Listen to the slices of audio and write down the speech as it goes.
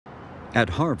At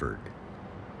Harvard,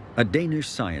 a Danish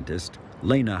scientist,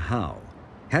 Lena Howe,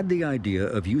 had the idea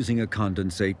of using a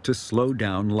condensate to slow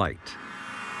down light.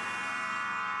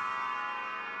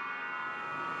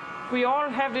 We all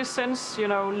have this sense,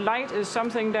 light is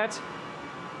something that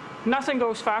nothing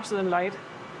goes faster than light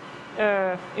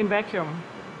in vacuum.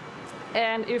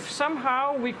 And if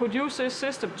somehow we could use this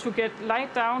system to get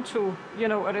light down to,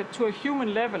 to a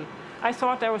human level, I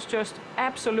thought that was just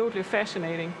absolutely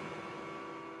fascinating.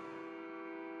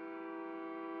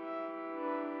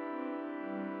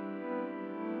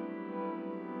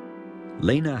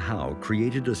 Lena Howe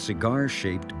created a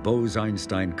cigar-shaped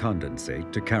Bose-Einstein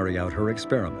condensate to carry out her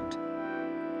experiment.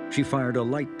 She fired a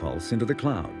light pulse into the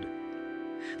cloud.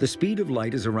 The speed of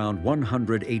light is around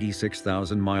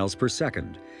 186,000 miles per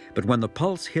second, but when the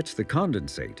pulse hits the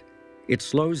condensate, it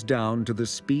slows down to the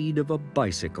speed of a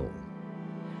bicycle.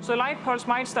 So the light pulse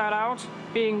might start out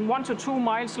being 1 to 2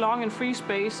 miles long in free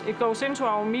space. It goes into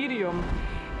our medium.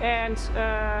 And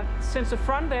since the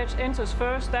front edge enters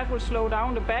first, that will slow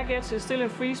down. The back edge is still in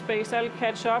free space. That will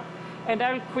catch up, and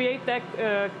that will create that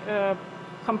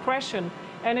compression.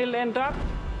 And it'll end up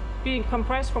being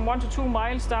compressed from 1 to 2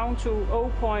 miles down to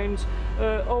 0.001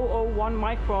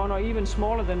 micron, or even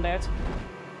smaller than that.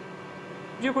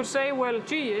 You could say, well,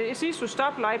 gee, it's easy to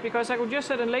stop light because I could just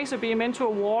set a laser beam into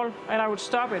a wall and I would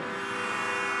stop it.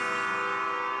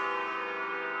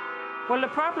 Well, the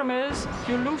problem is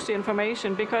you lose the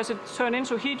information because it turns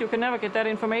into heat. You can never get that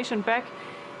information back.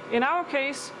 In our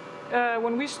case,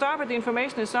 when we stop it, the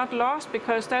information is not lost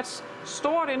because that's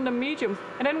stored in the medium.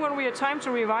 And then when we have time to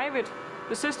revive it,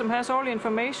 the system has all the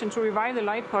information to revive the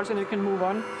light pulse and it can move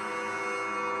on.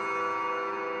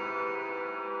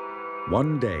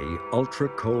 One day,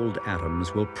 ultra-cold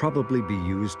atoms will probably be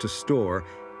used to store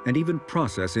and even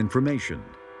process information.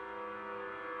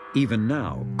 Even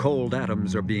now, cold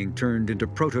atoms are being turned into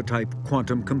prototype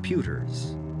quantum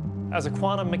computers. As a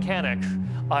quantum mechanic,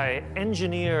 I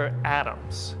engineer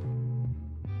atoms.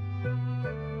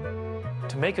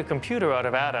 To make a computer out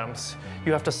of atoms,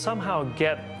 you have to somehow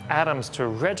get atoms to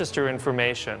register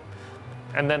information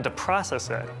and then to process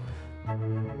it.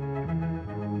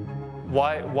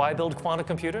 Why build quantum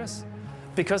computers?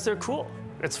 Because they're cool,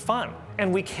 it's fun,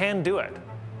 and we can do it.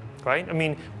 Right? I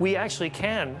mean, we actually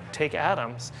can take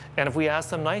atoms, and if we ask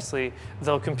them nicely,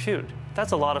 they'll compute.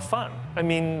 That's a lot of fun. I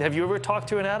mean, have you ever talked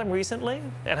to an atom recently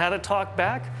and had it talk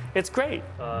back? It's great.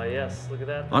 Yes, look at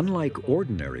that. Unlike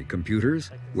ordinary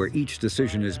computers, where each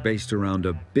decision is based around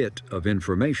a bit of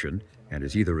information and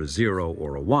is either a 0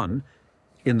 or a 1,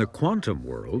 in the quantum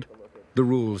world, the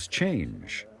rules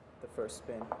change.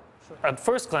 At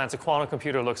first glance, a quantum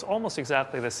computer looks almost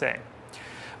exactly the same.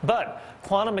 But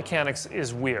quantum mechanics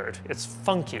is weird. It's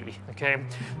funky, okay?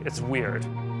 It's weird.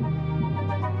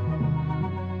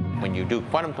 When you do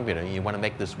quantum computing, you want to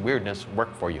make this weirdness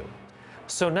work for you.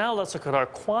 So now let's look at our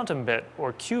quantum bit,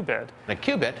 or qubit. A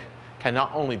qubit can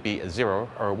not only be a 0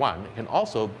 or a 1, it can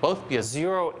also both be a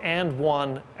 0 and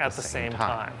 1 at the same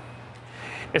time.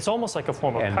 It's almost like a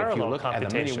form of parallel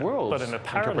computation, but in a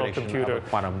parallel computer,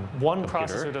 one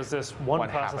processor does this, one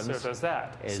processor does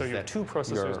that. So you have two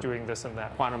processors doing this and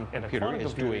that. In a quantum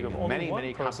computer, you have only one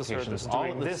processor that's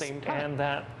doing this and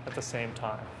that at the same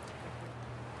time.